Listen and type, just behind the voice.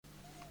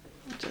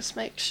Just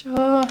make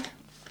sure.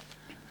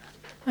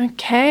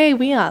 Okay,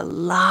 we are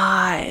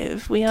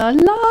live.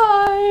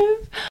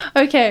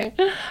 Okay,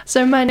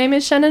 so my name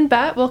is Shannon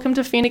Batt. Welcome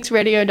to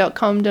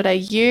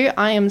phoenixradio.com.au.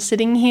 I am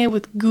sitting here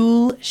with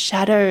Ghoul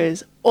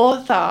Shadows,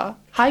 author.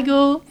 Hi,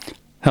 Ghoul.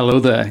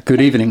 Hello there.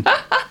 Good evening.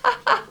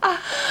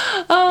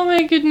 Oh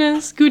my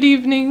goodness. Good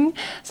evening.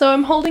 So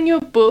I'm holding your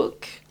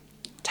book,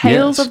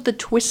 Tales Yes. of the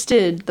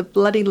Twisted, The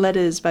Bloody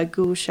Letters by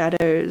Ghoul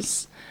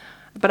Shadows.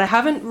 But I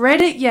haven't read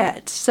it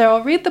yet, so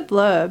I'll read the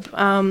blurb.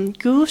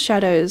 Ghoul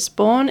Shadows,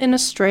 born in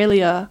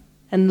Australia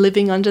and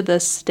living under the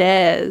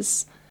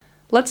stairs.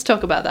 Let's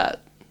talk about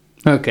that.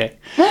 Okay.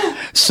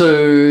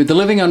 So the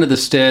living under the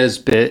stairs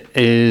bit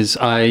is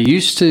I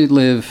used to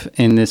live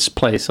in this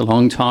place a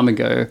long time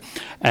ago,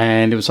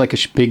 and it was like a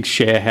big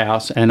share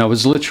house, and I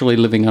was literally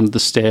living under the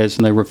stairs,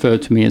 and they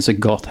referred to me as a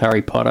goth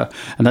Harry Potter,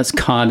 and that's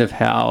kind of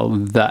how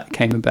that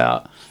came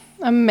about.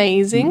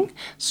 Amazing.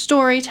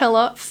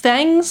 Storyteller,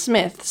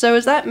 Fangsmith. So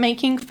is that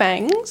making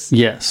fangs?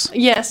 Yes.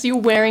 Yes, you're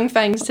wearing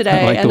fangs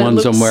today. I like and the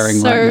ones it looks I'm wearing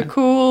so right now.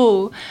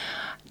 cool.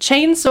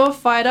 Chainsaw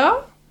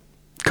fighter?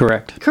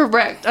 Correct.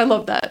 Correct. I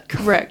love that.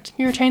 Correct.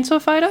 You're a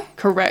chainsaw fighter?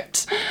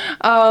 Correct.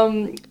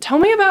 Tell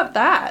me about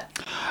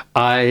that.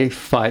 I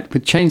fight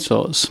with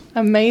chainsaws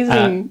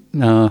Amazing.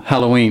 at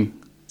Halloween.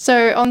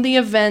 So on the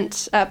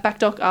event at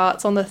Backdock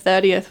Arts on the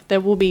 30th,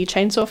 there will be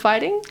chainsaw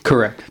fighting.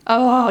 Correct.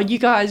 Oh, you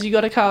guys, you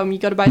got to come. You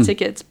got to buy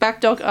tickets.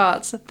 Backdock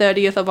Arts,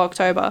 30th of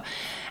October.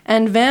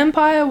 And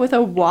Vampire with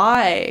a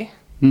Y.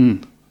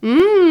 We've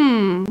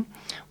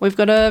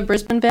got a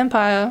Brisbane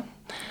vampire,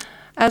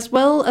 as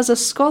well as a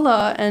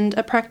scholar and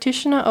a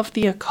practitioner of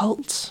the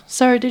occult.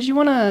 So did you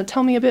want to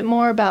tell me a bit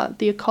more about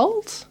the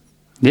occult?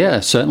 Yeah,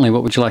 certainly.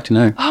 What would you like to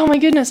know? Oh my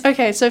goodness.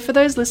 Okay, so for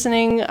those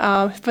listening,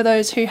 for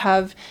those who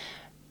have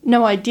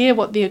no idea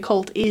what the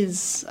occult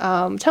is,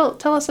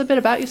 tell us a bit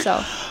about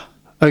yourself.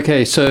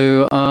 Okay,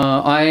 so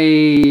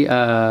I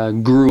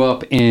grew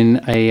up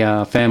in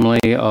a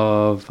family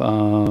of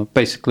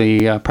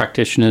basically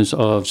practitioners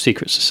of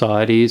secret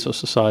societies or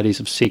societies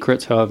of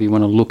secrets, however you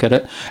want to look at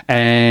it.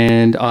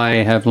 And I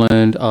have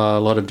learned a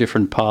lot of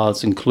different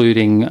paths,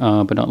 including,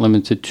 but not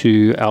limited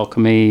to,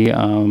 alchemy,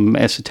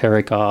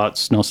 esoteric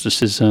arts,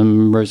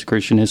 Gnosticism,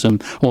 Rosicrucianism,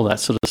 all that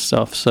sort of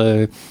stuff.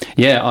 So,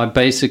 yeah, I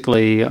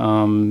basically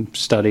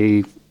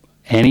study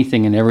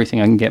anything and everything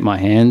I can get my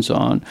hands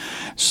on.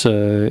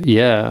 So,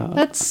 yeah.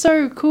 That's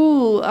so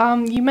cool.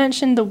 You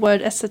mentioned the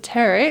word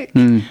esoteric.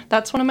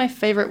 That's one of my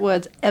favorite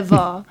words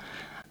ever.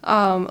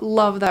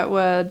 Love that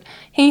word.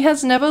 He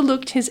has never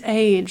looked his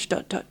age, ...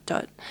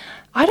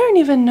 I don't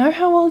even know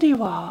how old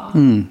you are.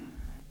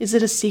 Is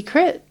it a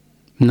secret?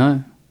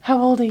 No.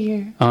 How old are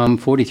you? I'm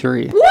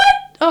 43. What?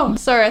 Oh,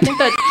 sorry.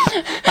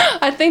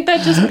 I think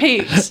that just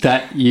peaked.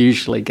 That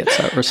usually gets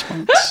that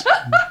response.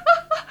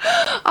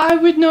 I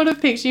would not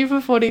have picked you for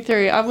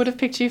 43. I would have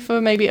picked you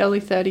for maybe early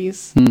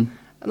 30s.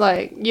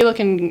 Like, you're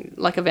looking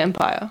like a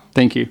vampire.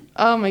 Thank you.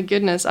 Oh my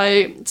goodness.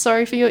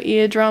 Sorry for your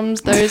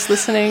eardrums, those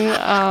listening.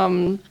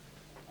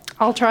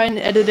 I'll try and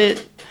edit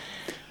it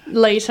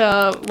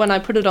later when I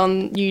put it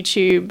on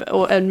YouTube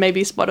and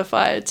maybe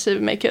Spotify to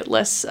make it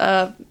less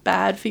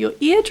bad for your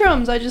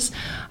eardrums. I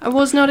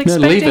was not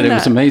expecting No, leave it. that. It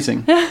was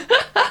amazing.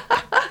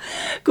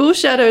 Ghoul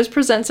Shadows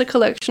presents a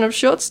collection of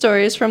short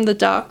stories from the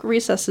dark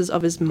recesses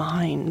of his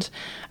mind.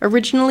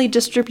 Originally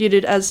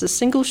distributed as the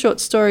single short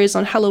stories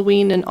on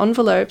Halloween in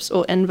envelopes,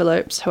 or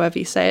envelopes, however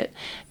you say it,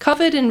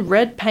 covered in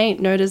red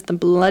paint known as the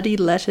Bloody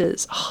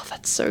Letters. Oh,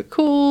 that's so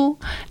cool.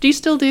 Do you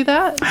still do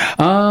that?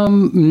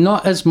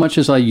 Not as much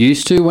as I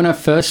used to. When I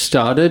first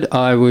started,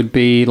 I would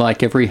be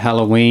like every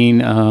Halloween,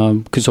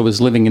 because I was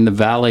living in the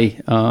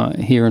valley,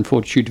 here in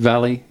Fortitude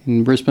Valley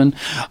in Brisbane.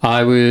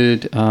 I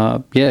would,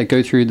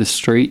 go through the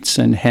streets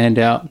and hand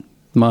out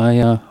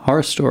my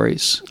horror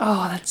stories.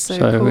 Oh, that's so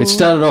So cool. it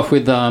started off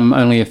with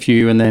only a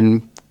few, and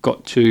then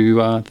got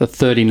to the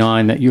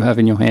 39 that you have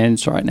in your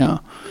hands right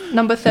now.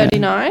 Number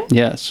 39?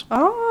 Yes.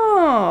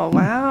 Oh,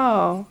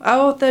 wow.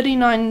 Oh,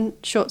 39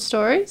 short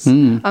stories?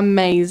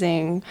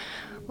 Amazing.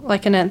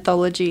 Like an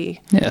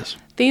anthology. Yes.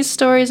 These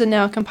stories are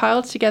now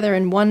compiled together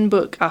in one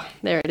book. Ah,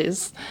 there it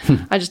is.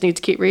 I just need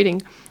to keep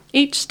reading.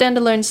 Each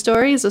standalone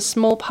story is a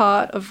small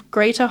part of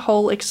greater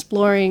whole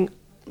exploring...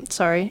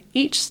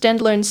 Each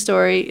standalone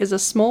story is a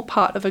small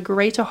part of a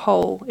greater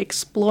whole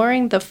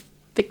exploring the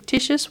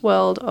fictitious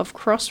world of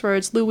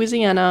Crossroads,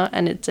 Louisiana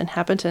and its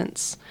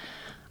inhabitants.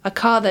 A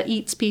car that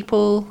eats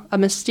people, a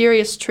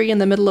mysterious tree in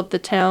the middle of the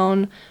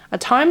town, a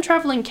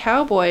time-traveling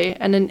cowboy,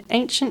 and an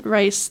ancient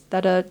race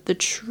that are the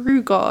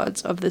true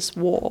gods of this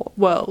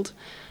world.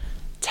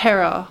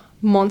 Terror,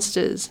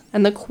 monsters,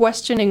 and the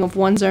questioning of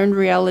one's own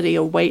reality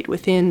await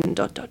within... ...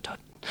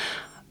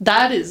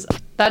 That is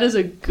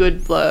a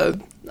good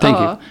blurb. Thank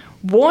you.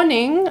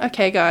 Warning,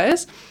 okay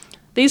guys,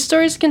 these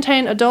stories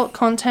contain adult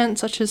content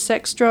such as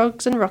sex,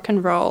 drugs, and rock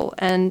and roll,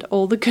 and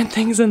all the good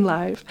things in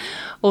life.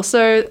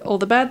 Also, all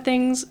the bad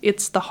things,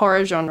 it's the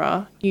horror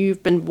genre.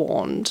 You've been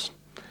warned.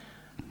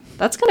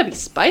 That's going to be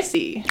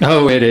spicy.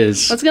 Oh, it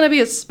is. That's going to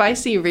be a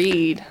spicy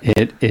read.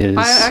 It is.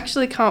 I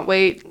actually can't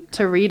wait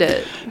to read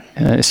it.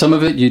 Some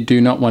of it you do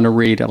not want to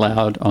read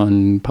aloud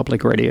on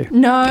public radio.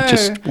 No,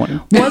 Just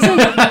want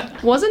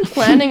wasn't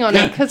planning on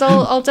it, because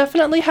I'll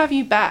definitely have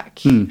you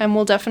back, and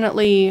we'll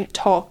definitely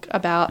talk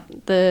about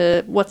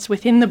what's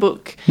within the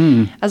book,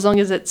 as long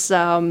as it's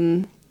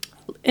in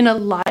a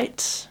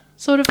light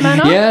sort of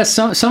manner. Yeah,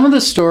 some of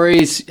the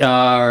stories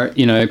are,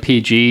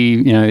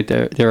 PG,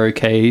 they're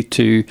okay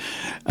to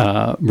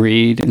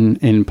read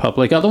in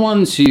public. Other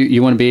ones,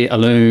 you want to be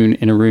alone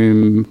in a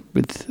room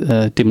with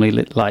dimly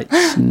lit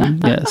lights.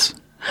 And, yes.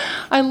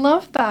 I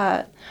love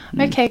that.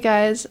 Okay,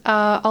 guys,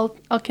 I'll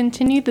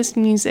continue this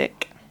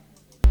music.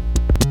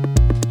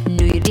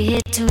 Knew you'd be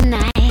here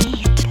tonight,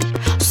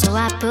 so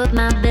I put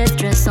my best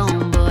dress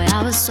on. Boy,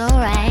 I was so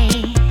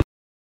right.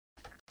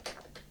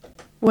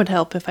 Would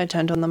help if I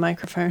turned on the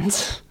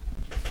microphones.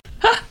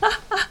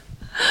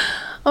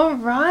 All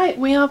right,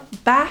 we are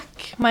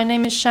back. My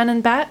name is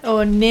Shannon Batt,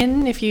 or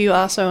Nin, if you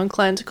are so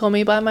inclined to call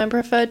me by my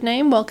preferred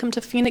name. Welcome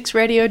to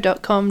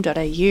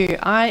phoenixradio.com.au.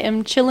 I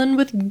am chilling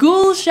with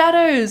Ghoul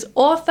Shadows,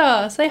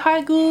 author. Say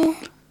hi, Ghoul.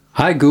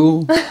 Hi,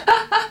 Ghoul.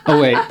 Oh,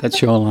 wait,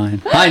 that's your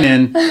line. Hi,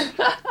 Nin.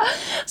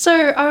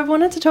 So I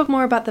wanted to talk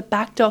more about the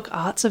Back Dock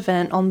Arts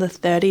event on the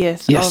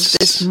 30th of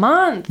this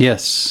month.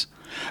 Yes.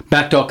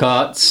 Back Dock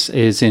Arts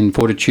is in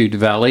Fortitude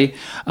Valley,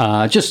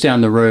 just down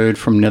the road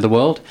from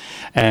Netherworld.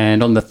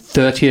 And on the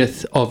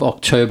 30th of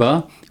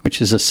October, which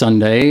is a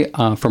Sunday,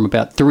 from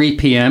about 3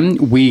 p.m.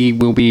 we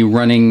will be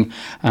running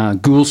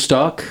Ghoul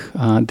Stock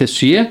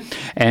this year.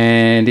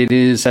 And it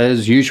is,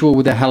 as usual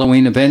with the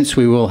Halloween events,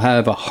 we will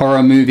have a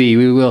horror movie,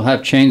 we will have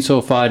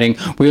chainsaw fighting,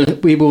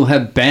 we will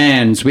have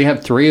bands. We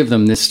have 3 of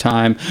them this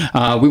time.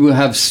 We will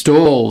have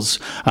stalls,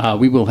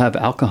 we will have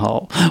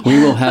alcohol, we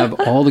will have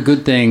all the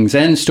good things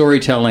and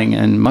storytelling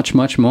and much,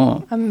 much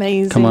more.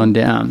 Amazing. Come on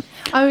down.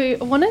 I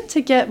wanted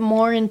to get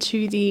more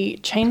into the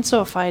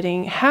chainsaw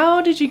fighting.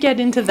 How did you get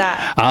into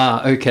that?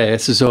 Okay.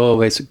 This is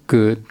always a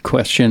good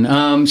question.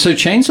 So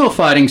chainsaw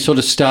fighting sort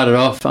of started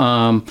off,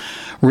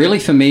 really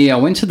for me, I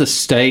went to the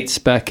States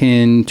back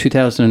in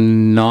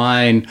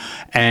 2009,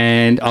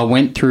 and I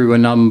went through a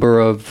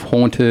number of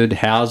haunted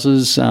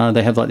houses.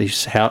 They have like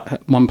this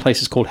one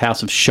place is called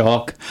House of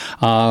Shock,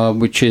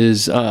 which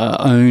is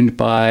owned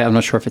by, I'm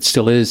not sure if it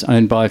still is,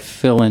 owned by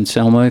Phil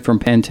Anselmo from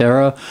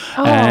Pantera.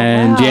 Oh,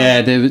 and wow.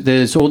 yeah,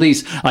 there's all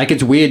these, like,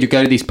 it's weird, you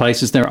go to these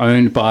places, they're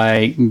owned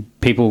by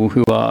people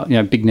who are,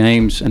 big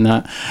names and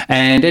that.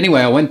 And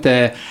anyway, I went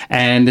there,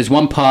 and there's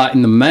one part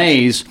in the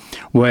maze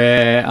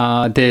where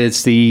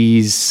there's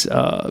these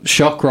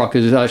shock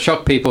rockers,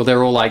 shock people.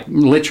 They're all like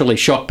literally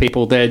shock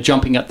people. They're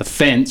jumping at the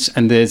fence,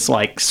 and there's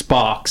like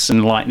sparks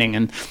and lightning,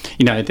 and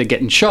they're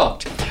getting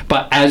shocked.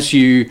 But as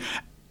you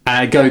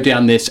go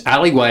down this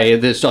alleyway,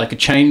 there's like a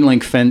chain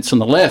link fence on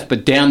the left,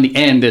 but down the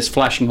end there's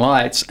flashing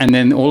lights, and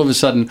then all of a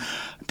sudden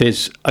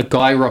there's a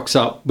guy rocks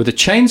up with a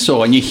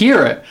chainsaw, and you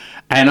hear it.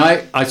 And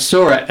I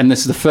saw it, and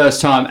this is the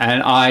first time,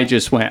 and I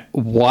just went,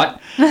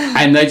 what?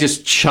 And they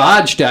just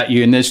charged at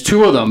you, and there's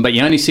 2 of them, but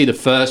you only see the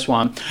first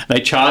one. They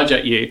charge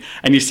at you,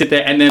 and you sit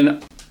there, and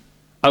then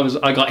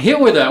I got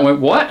hit with it. I went,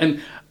 what?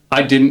 And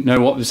I didn't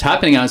know what was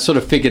happening. I sort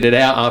of figured it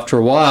out after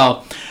a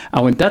while. I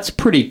went, that's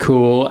pretty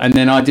cool. And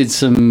then I did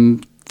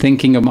some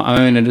thinking of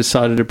my own and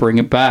decided to bring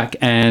it back.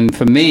 And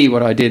for me,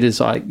 what I did is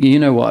you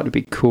know what would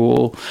be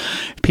cool?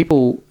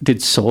 People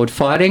did sword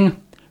fighting,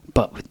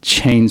 but with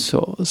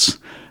chainsaws.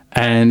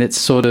 And it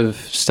sort of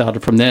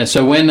started from there.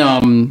 So when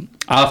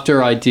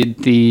after I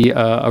did the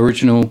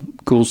original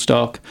Ghoul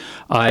Stock,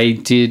 I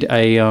did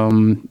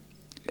the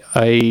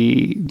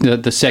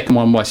second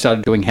one where I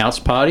started doing house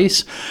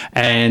parties,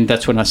 and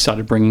that's when I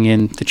started bringing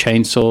in the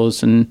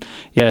chainsaws. And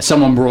yeah,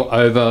 someone brought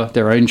over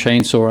their own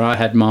chainsaw, and I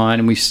had mine,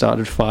 and we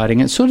started fighting.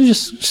 It sort of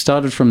just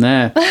started from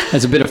there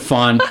as a bit of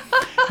fun,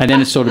 and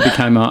then it sort of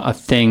became a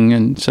thing.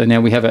 And so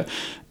now we have it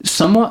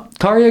somewhat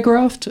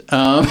choreographed,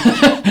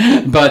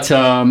 but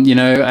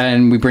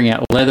and we bring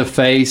out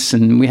Leatherface,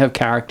 and we have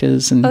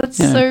characters, and that's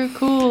so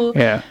cool.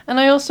 Yeah. And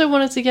I also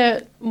wanted to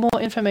get more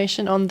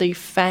information on the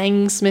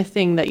fang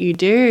smithing that you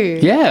do.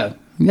 Yeah.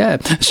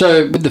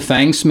 So with the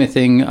fang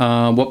smithing,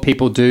 what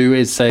people do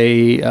is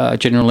they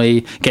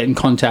generally get in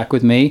contact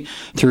with me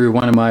through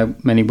one of my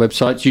many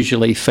websites,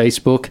 usually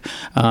Facebook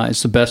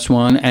is the best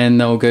one,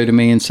 and they'll go to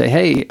me and say,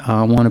 hey,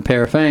 I want a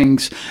pair of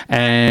fangs,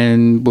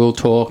 and we'll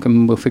talk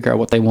and we'll figure out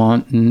what they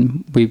want,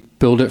 and we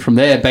build it from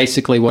there.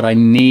 Basically what I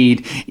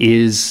need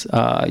is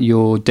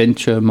your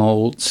denture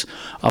molds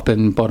up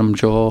in bottom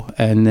jaw,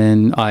 and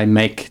then I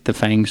make the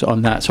fangs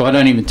on that. So I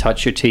don't even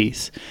touch your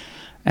teeth.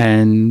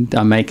 And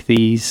I make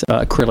these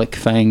acrylic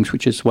fangs,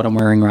 which is what I'm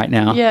wearing right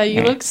now. Yeah,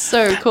 you look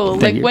so cool.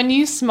 Thank you. When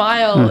you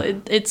smile,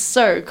 it's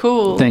so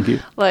cool. Thank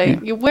you.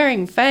 You're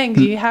wearing fangs,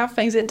 you have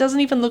fangs. It doesn't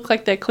even look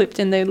like they're clipped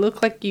in. They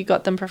look like you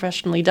got them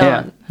professionally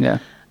done. Yeah.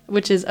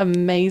 Which is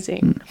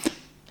amazing.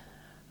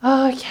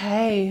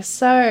 Okay,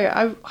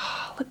 so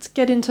let's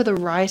get into the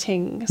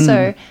writing.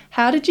 So,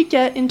 how did you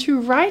get into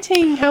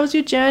writing? How was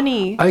your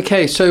journey?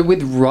 Okay, so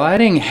with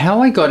writing,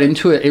 how I got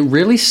into it, it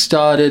really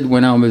started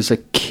when I was a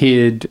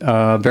kid,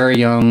 very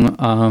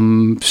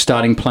young,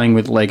 starting playing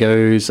with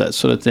Legos, that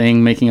sort of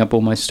thing, making up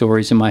all my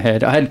stories in my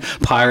head. I had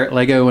pirate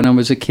Lego when I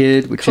was a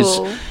kid, which is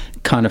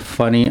kind of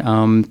funny.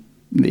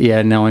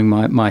 Knowing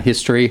my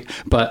history.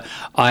 But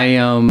I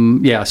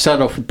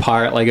started off with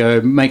pirate Lego,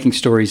 making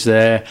stories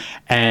there,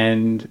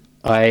 and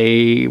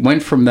I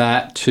went from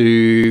that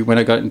to when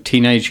I got in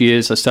teenage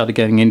years, I started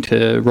getting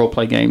into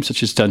role-play games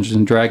such as Dungeons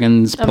and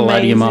Dragons,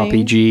 Palladium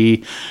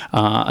RPG,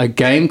 a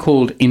game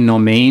called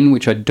Innomine,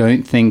 which I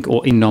don't think,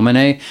 or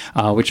Innomine,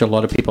 which a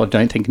lot of people I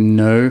don't think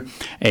know.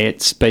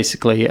 It's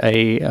basically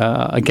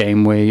a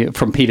game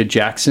from Peter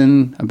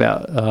Jackson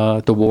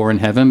about the war in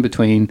heaven,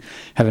 between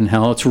heaven and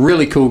hell. It's a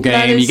really cool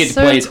game. You get to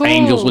play as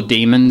angels or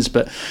demons,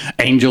 but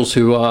angels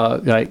who are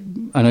like,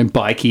 I know,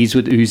 bikies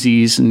with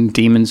Uzis, and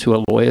demons who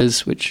are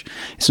lawyers, which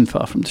isn't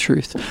far from the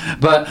truth.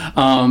 But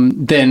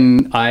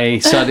then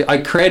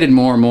I created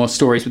more and more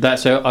stories with that.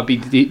 So I'd be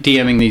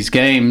DMing these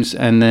games.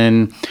 And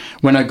then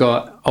when I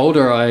got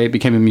older, I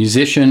became a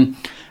musician,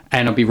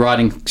 and I'd be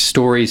writing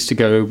stories to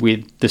go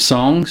with the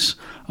songs.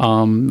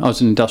 I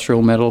was an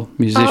industrial metal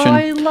musician. Oh,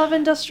 I love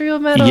industrial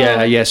metal.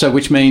 Yeah. So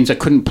which means I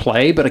couldn't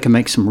play, but I can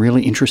make some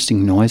really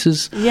interesting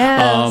noises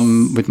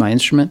with my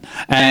instrument.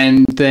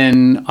 And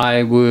then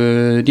I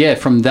would,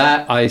 from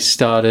that, I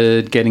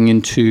started getting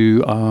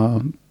into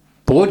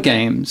board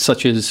games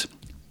such as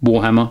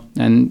Warhammer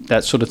and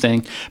that sort of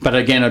thing. But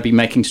again, I'd be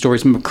making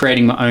stories and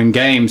creating my own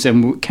games,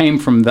 and it came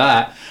from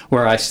that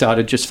where I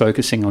started just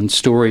focusing on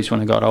stories when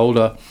I got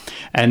older.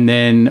 And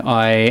then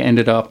I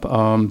ended up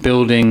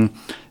building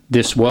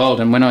this world.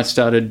 And when I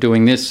started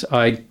doing this,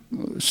 I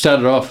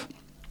started off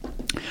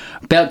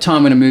about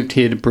time when I moved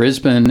here to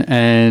Brisbane,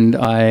 and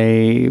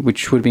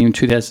which would have been in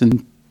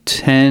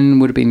 2010,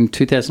 would have been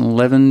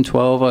 2011,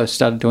 12, I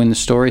started doing the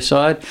story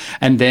side.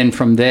 And then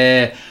from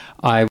there,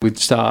 I would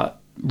start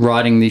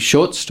writing these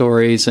short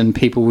stories, and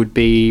people would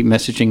be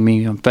messaging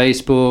me on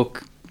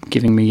Facebook,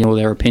 giving me all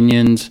their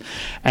opinions.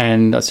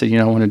 And I said,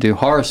 I want to do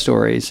horror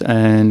stories.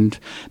 And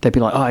they'd be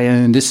like, oh,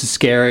 yeah, this is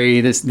scary.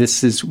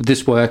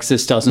 This works.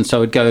 This doesn't.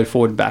 So I'd go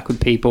forward and back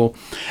with people.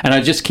 And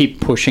I just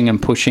keep pushing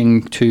and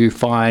pushing to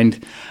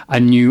find a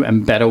new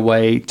and better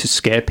way to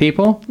scare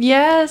people.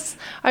 Yes.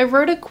 I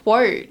wrote a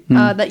quote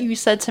that you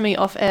said to me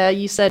off air.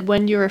 You said,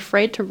 when you're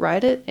afraid to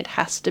write it, it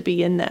has to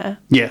be in there.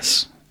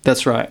 Yes,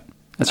 that's right.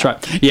 That's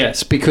right.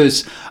 Yes,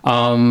 because a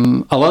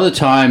lot of the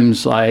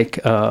times, like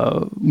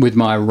with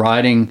my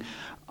writing,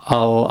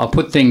 I'll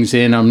put things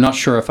in. I'm not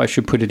sure if I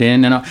should put it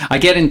in, and I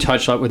get in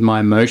touch like with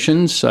my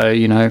emotions. So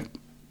you're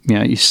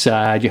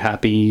sad, you're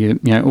happy,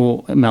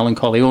 all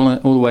melancholy, all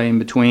the way in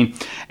between,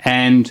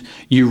 and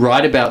you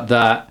write about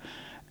that.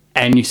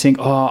 And you think,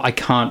 oh, I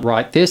can't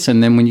write this.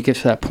 And then when you get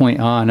to that point,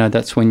 no,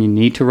 that's when you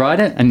need to write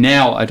it. And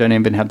now I don't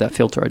even have that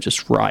filter. I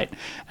just write,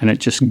 and it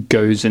just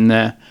goes in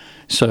there.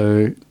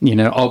 So,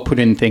 I'll put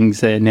in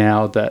things there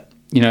now that,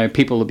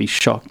 people will be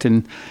shocked,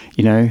 and,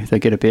 they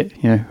get a bit,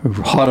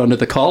 hot under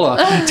the collar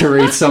to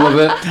read some of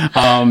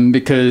it.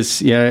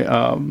 Because,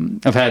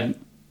 I've had,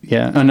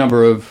 a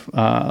number of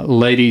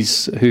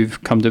ladies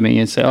who've come to me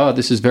and say, oh,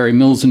 this is very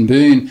Mills and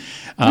Boon,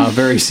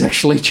 very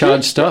sexually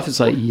charged stuff. It's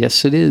like,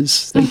 yes, it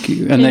is. Thank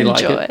you. And they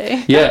like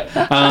it. Yeah.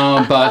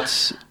 But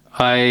so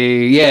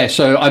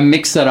I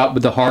mix that up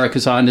with the horror,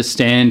 because I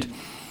understand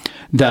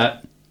that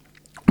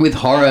with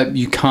horror,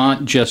 you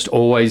can't just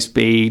always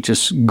be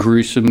just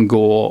gruesome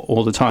gore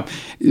all the time.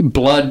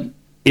 Blood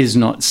is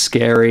not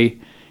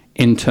scary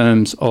in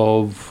terms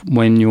of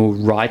when you're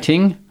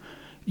writing.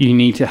 You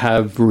need to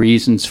have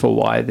reasons for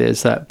why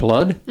there's that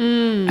blood.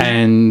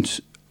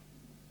 And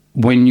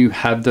when you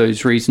have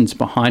those reasons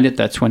behind it,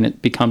 that's when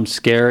it becomes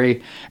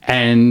scary.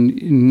 And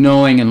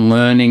knowing and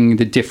learning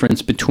the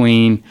difference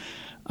between,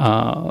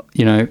 the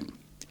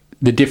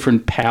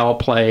different power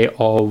play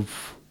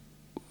of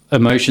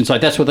emotions.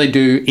 Like, that's what they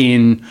do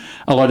in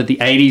a lot of the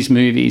 80s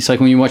movies. Like,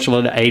 when you watch a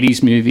lot of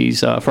 80s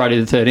movies,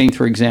 Friday the 13th,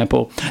 for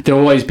example,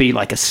 there'll always be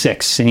like a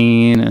sex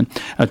scene, and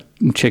a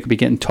chick will be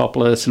getting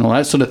topless and all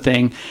that sort of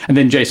thing. And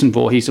then Jason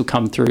Voorhees will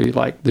come through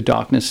like the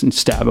darkness and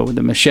stab her with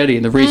a machete.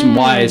 And the reason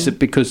why is it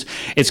because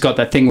it's got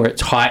that thing where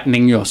it's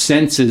heightening your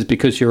senses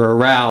because you're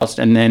aroused,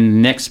 and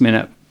then next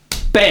minute,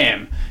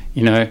 bam,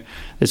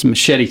 there's a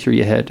machete through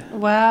your head.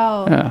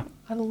 Wow. Yeah.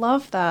 I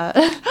love that.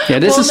 Yeah,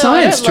 there's a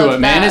science to it,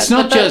 man. It's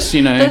not just,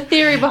 The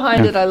theory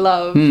behind it I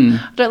love.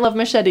 I don't love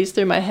machetes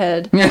through my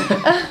head.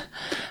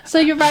 So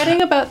you're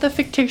writing about the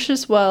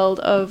fictitious world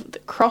of the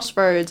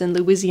Crossroads in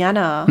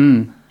Louisiana.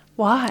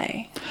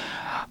 Why?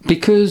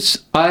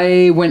 Because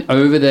I went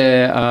over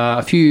there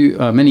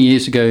many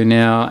years ago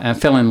now, and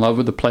fell in love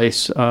with the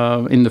place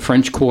in the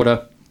French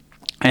Quarter.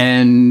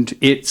 And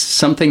it's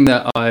something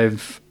that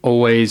I've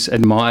always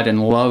admired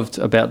and loved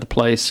about the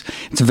place.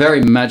 It's a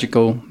very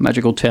magical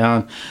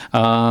town.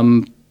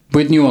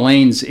 with New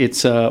Orleans,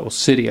 it's or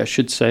city, I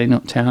should say,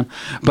 not town.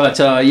 But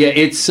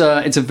it's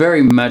a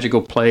very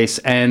magical place,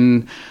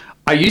 and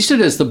I used it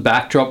as the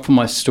backdrop for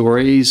my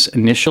stories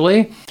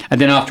initially,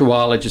 and then after a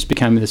while, it just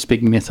became this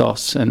big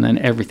mythos, and then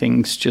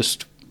everything's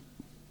just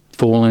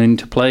fallen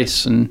into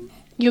place. And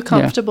you're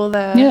comfortable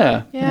there.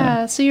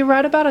 Yeah. So you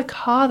write about a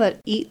car that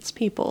eats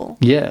people.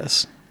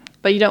 Yes.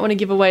 But you don't want to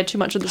give away too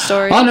much of the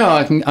story. Oh no,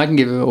 I can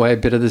give away a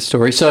bit of the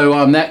story.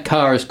 So that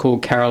car is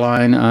called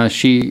Caroline.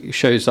 She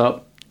shows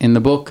up in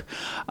the book.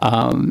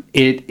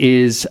 It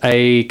is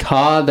a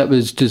car that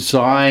was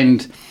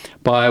designed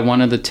by one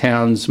of the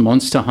town's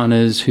monster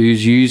hunters,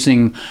 who's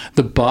using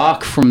the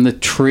bark from the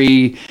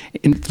tree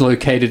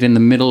located in the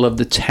middle of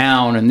the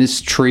town. And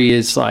this tree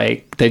is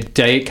like,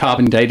 they've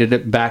carbon dated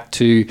it back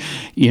to,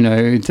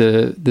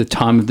 the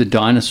time of the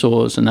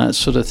dinosaurs and that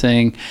sort of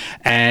thing.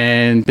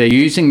 And they're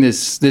using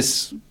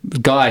this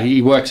guy,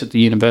 he works at the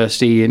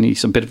university, and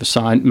he's a bit of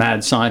a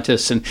mad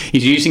scientist, and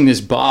he's using this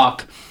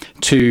bark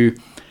to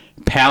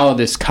power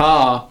this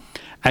car.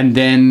 And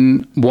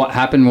then what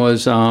happened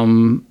was,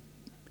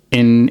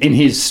 in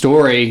his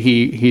story,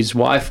 his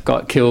wife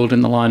got killed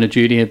in the line of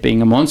duty of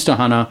being a monster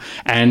hunter,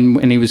 and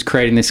when he was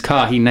creating this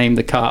car, he named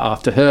the car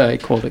after her. He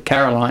called it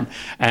Caroline.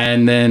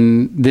 And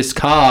then this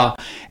car,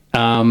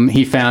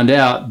 he found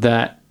out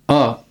that,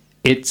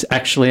 it's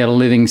actually a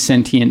living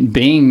sentient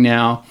being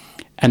now,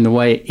 and the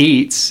way it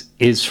eats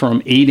is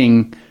from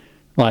eating,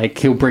 like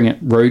he'll bring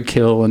it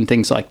roadkill and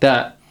things like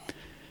that.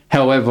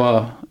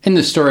 However, in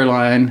the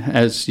storyline,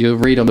 as you'll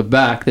read on the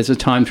back, there's a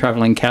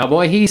time-traveling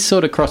cowboy. He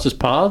sort of crosses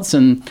paths,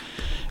 and,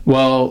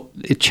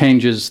 it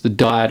changes the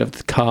diet of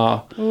the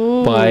car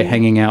by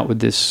hanging out with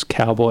this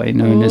cowboy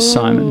known as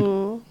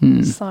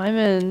Simon.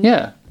 Simon.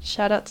 Yeah.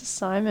 Shout out to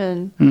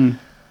Simon.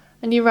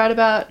 And you write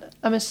about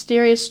a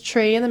mysterious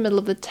tree in the middle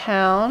of the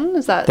town.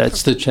 Is that...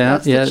 That's the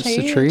town. Yeah, it's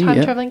the tree.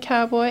 Time-traveling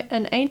cowboy.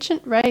 An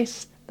ancient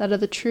race that are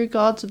the true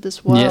gods of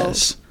this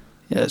world.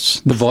 Yes,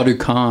 the Vodou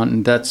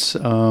Khan, that's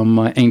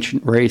my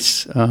ancient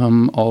race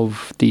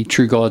of the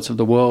true gods of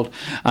the world.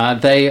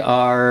 They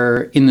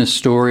are in the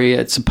story.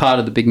 It's a part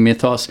of the big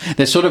mythos.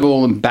 They're sort of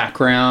all in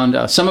background.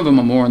 Some of them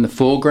are more in the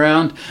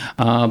foreground,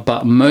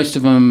 but most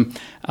of them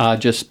are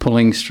just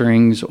pulling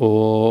strings,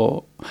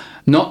 or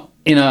not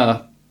in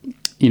a,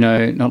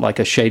 not like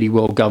a shady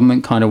world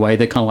government kind of way.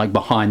 They're kind of like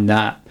behind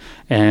that.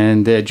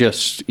 And they're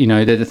just,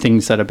 they're the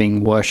things that are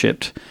being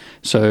worshipped.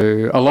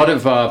 So a lot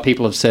of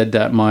people have said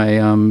that my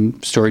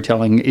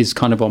storytelling is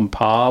kind of on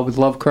par with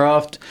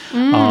Lovecraft.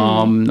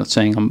 Not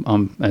saying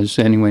I'm as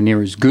anywhere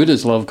near as good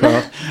as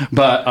Lovecraft,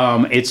 but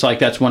it's like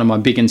that's one of my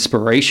big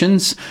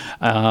inspirations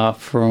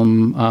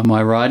from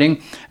my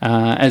writing,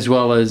 as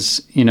well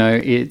as,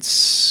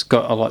 it's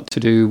got a lot to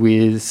do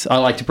with, I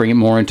like to bring it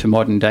more into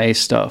modern day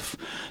stuff.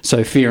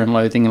 So Fear and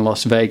Loathing in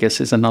Las Vegas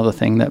is another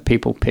thing that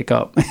people pick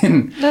up.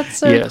 That's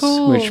so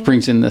cool. Which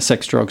brings in the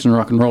sex, drugs, and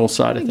rock and roll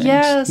side of things.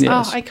 Yes.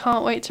 Oh, I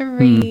can't wait to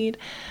read.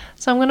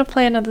 So I'm going to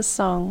play another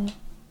song.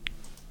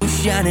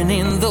 Shining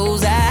in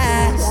those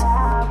eyes.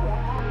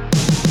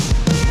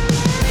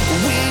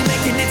 We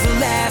making it the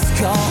last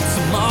call.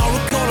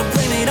 Tomorrow gonna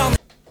blame it on.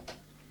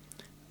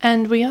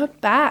 And we are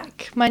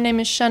back. My name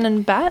is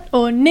Shannon Bat,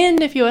 or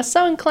Nin if you are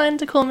so inclined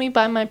to call me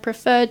by my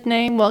preferred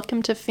name.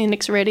 Welcome to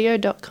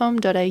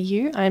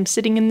phoenixradio.com.au. I am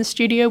sitting in the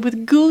studio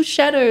with Ghoul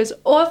Shadows,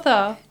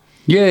 author.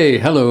 Yay,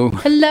 hello.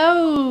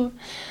 Hello.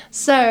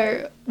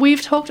 So,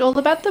 we've talked all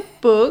about the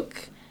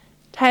book,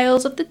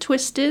 Tales of the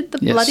Twisted, The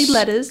Bloody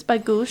Letters by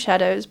Ghoul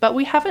Shadows, but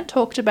we haven't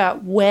talked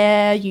about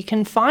where you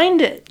can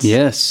find it.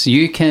 Yes,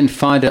 you can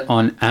find it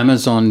on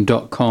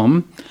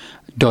amazon.com.au,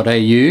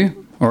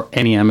 or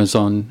any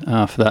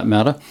Amazon for that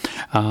matter.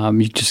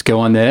 You just go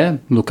on there,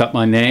 look up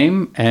my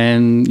name,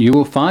 and you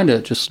will find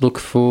it. Just look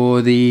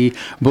for the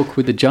book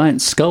with the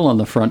giant skull on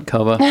the front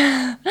cover.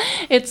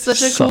 It's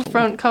such a cool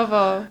front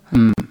cover.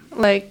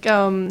 Like,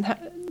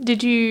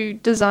 did you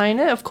design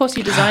it? Of course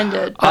you designed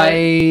it. But...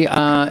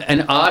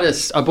 an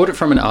artist, I bought it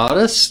from an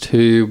artist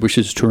who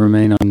wishes to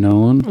remain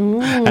unknown.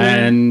 Ooh.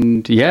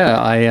 And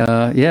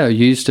I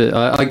used it.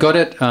 I got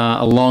it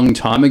a long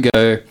time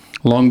ago,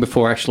 long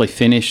before I actually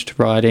finished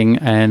writing,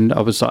 and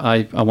I was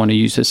like, I want to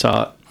use this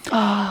art.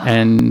 Oh.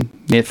 And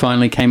it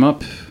finally came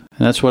up.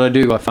 And that's what I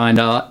do. I find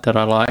art that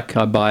I like,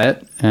 I buy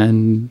it,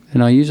 and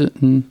I use it.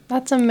 And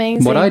that's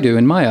amazing. What I do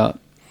in my art.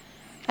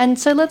 And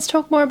so let's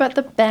talk more about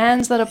the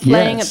bands that are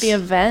playing at the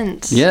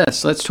event.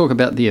 Yes, let's talk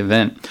about the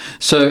event.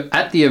 So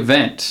at the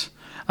event,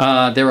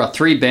 there are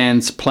 3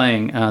 bands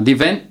playing. The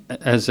event,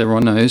 as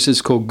everyone knows,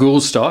 is called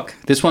Ghoulstock.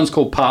 This one's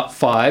called Part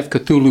 5,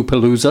 Cthulhu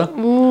Palooza.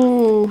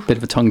 Ooh. Bit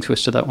of a tongue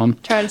twister, that one.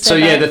 Try to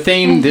say that. The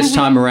theme this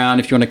time around,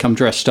 if you want to come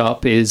dressed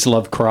up, is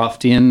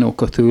Lovecraftian or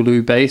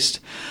Cthulhu-based.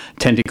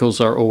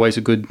 Tentacles are always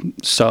a good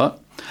start.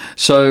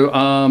 So,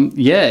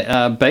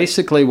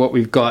 basically what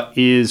we've got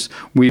is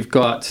we've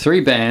got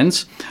 3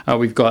 bands.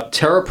 We've got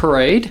Terror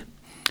Parade,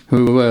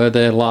 who were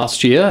there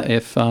last year,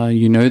 if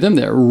you know them.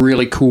 They're a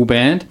really cool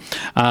band.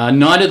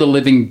 Night of the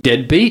Living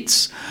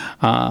Deadbeats,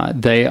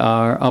 they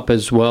are up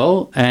as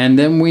well. And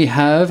then we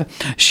have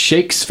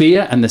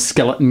Shakespeare and the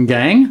Skeleton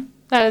Gang.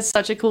 That is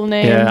such a cool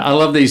name. Yeah, I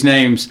love these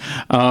names.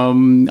 I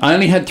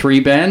only had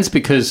 3 bands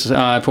because if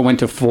I went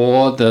to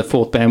 4, the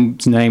 4th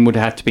band's name would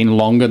have to been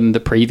longer than the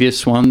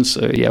previous one.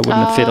 So, yeah, it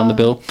wouldn't have fit on the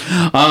bill.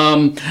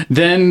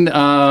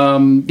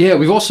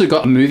 We've also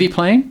got a movie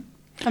playing.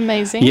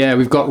 Amazing. Yeah,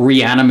 we've got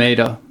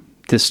Reanimator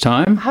this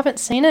time. I haven't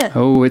seen it.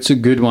 Oh, it's a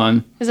good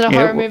one. Is it a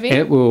horror movie?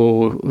 It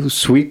will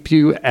sweep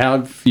you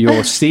out of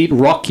your seat,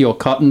 rock your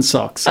cotton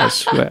socks, I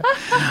swear.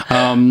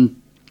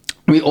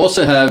 We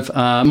also have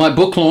my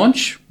book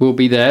launch will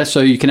be there, so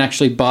you can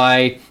actually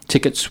buy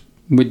tickets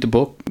with the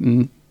book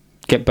and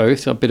get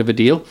both, a bit of a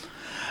deal.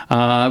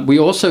 We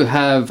also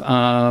have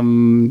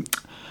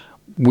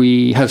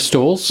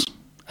stalls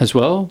as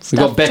well. We've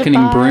got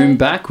Beckoning Broom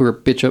back. We're a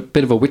bit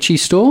of a witchy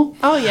stall.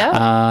 Oh,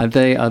 yeah?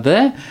 They are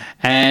there.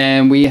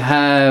 And we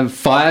have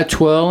fire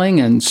twirling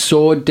and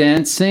sword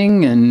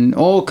dancing and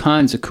all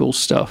kinds of cool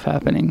stuff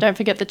happening. Don't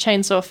forget the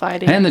chainsaw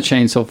fighting. And the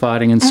chainsaw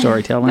fighting and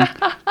storytelling.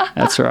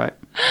 That's right.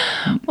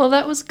 Well,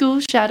 that was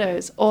Ghoul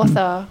Shadows,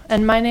 author.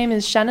 And my name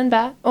is Shannon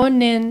Bat, or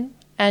Nin,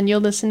 and you're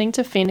listening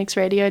to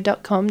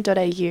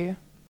phoenixradio.com.au.